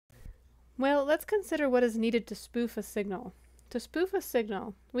Well, let's consider what is needed to spoof a signal. To spoof a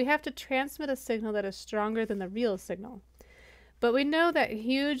signal, we have to transmit a signal that is stronger than the real signal. But we know that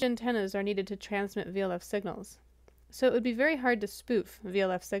huge antennas are needed to transmit VLF signals. So it would be very hard to spoof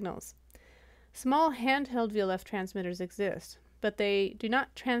VLF signals. Small handheld VLF transmitters exist, but they do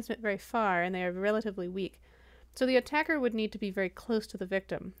not transmit very far and they are relatively weak. So the attacker would need to be very close to the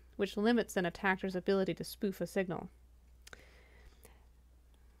victim, which limits an attacker's ability to spoof a signal.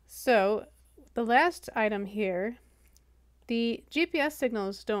 So the last item here, the GPS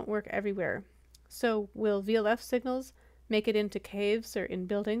signals don't work everywhere. So will VLF signals make it into caves or in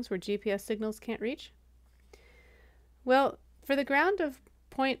buildings where GPS signals can't reach? Well, for the ground of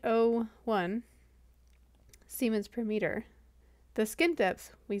 0.01 Siemens per meter, the skin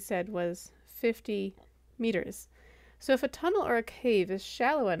depth, we said, was 50 meters. So if a tunnel or a cave is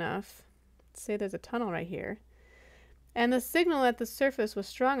shallow enough, say there's a tunnel right here, and the signal at the surface was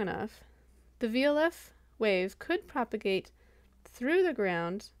strong enough, the VLF wave could propagate through the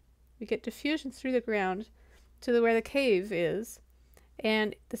ground. We get diffusion through the ground to where the cave is,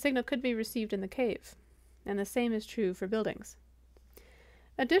 and the signal could be received in the cave. And the same is true for buildings.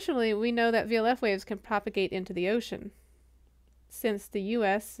 Additionally, we know that VLF waves can propagate into the ocean, since the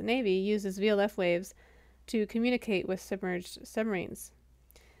U.S. Navy uses VLF waves to communicate with submerged submarines.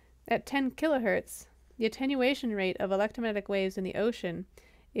 At 10 kilohertz, the attenuation rate of electromagnetic waves in the ocean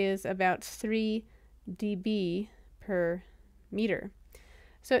is about 3 dB per meter.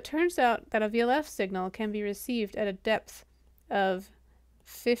 So it turns out that a VLF signal can be received at a depth of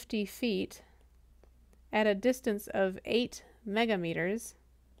 50 feet at a distance of 8 megameters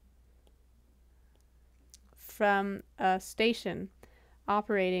from a station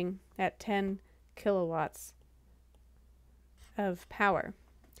operating at 10 kilowatts of power.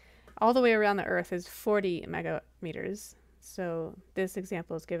 All the way around the Earth is 40 megameters, so this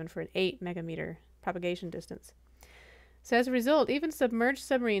example is given for an 8 megameter propagation distance. So as a result, even submerged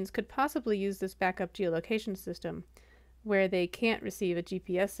submarines could possibly use this backup geolocation system where they can't receive a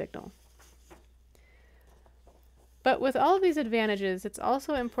GPS signal. But with all of these advantages, it's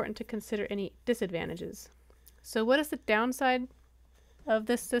also important to consider any disadvantages. So what is the downside of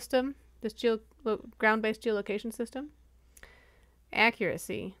this system, this ground-based geolocation system?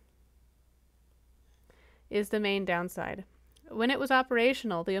 Accuracy is the main downside. When it was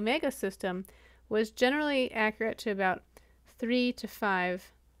operational, the Omega system was generally accurate to about 3 to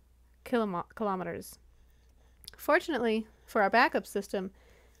 5 kilometers. Fortunately, for our backup system,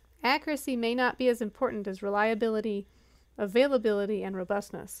 accuracy may not be as important as reliability, availability, and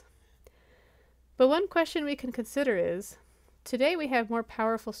robustness. But one question we can consider is, today we have more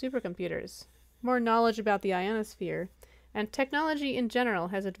powerful supercomputers, more knowledge about the ionosphere, and technology in general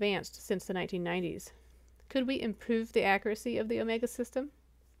has advanced since the 1990s. Could we improve the accuracy of the Omega system?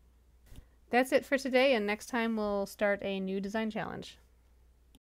 That's it for today, and next time we'll start a new design challenge.